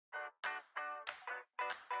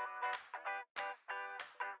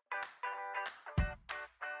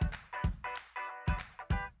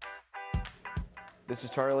This is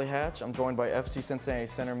Charlie Hatch. I'm joined by FC Cincinnati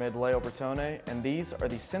center mid Leo Bertone, and these are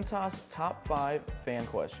the Cintas top 5 fan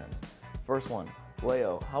questions. First one,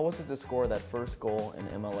 Leo, how was it to score that first goal in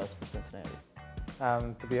MLS for Cincinnati?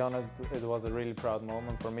 To be honest, it was a really proud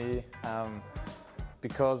moment for me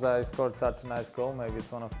because I scored such a nice goal. Maybe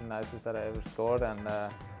it's one of the nicest that I ever scored, and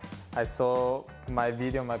I saw my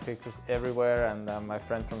video, my pictures everywhere, and my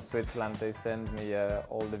friends from Switzerland, they sent me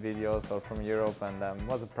all the videos, or from Europe, and it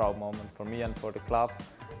was a proud moment for me and for the club.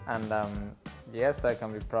 And yes, I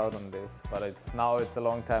can be proud on this, but it's a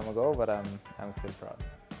long time ago, but I'm still proud.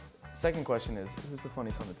 Second question is, who's the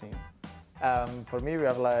funniest on the team? For me, we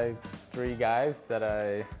have like 3 guys that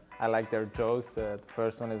I like their jokes. The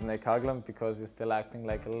first one is Nick Hagland because he's still acting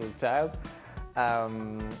like a little child.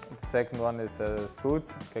 The second one is Scoot,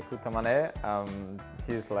 Kakuta Mane.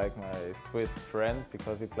 He's like my Swiss friend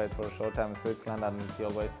because he played for a short time in Switzerland, and he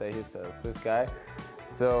always say he's a Swiss guy.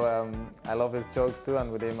 So I love his jokes too,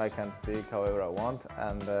 and with him I can speak however I want.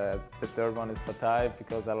 And the third one is Fatai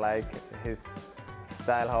because I like his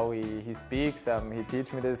style, how he speaks. He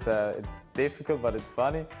teach me this. It's difficult, but it's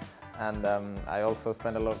funny. And I also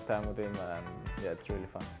spend a lot of time with him, and yeah, it's really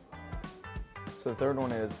fun. So the third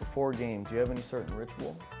one is, before games, do you have any certain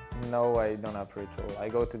ritual? No, I don't have ritual. I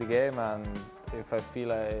go to the game, and if I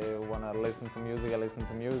feel I want to listen to music, I listen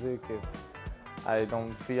to music. If I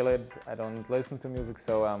don't feel it, I don't listen to music.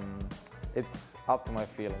 So it's up to my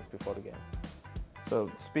feelings before the game.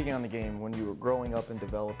 So speaking on the game, when you were growing up and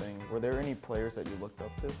developing, were there any players that you looked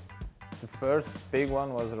up to? The first big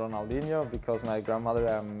one was Ronaldinho because my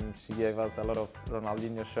grandmother, she gave us a lot of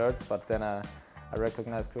Ronaldinho shirts, but then I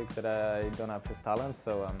recognized quick that I don't have his talent,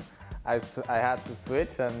 so I had to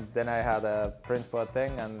switch, and then I had Prince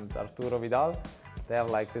Boateng and Arturo Vidal. They have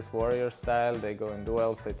like this warrior style, they go in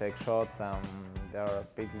duels, they take shots, they are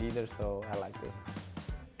big leaders, so I like this.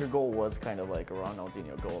 Your goal was kind of like a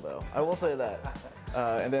Ronaldinho goal though, I will say that.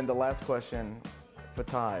 And then the last question,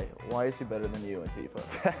 Fatai, why is he better than you in FIFA?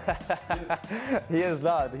 He is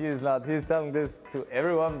not. He's telling this to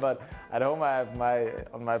everyone, but at home I have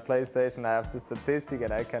on my PlayStation I have the statistic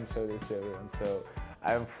and I can show this to everyone. So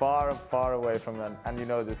I'm far, far away from that, and you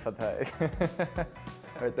know this, Fatai.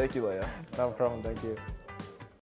 All right, thank you, Leo. No problem, thank you.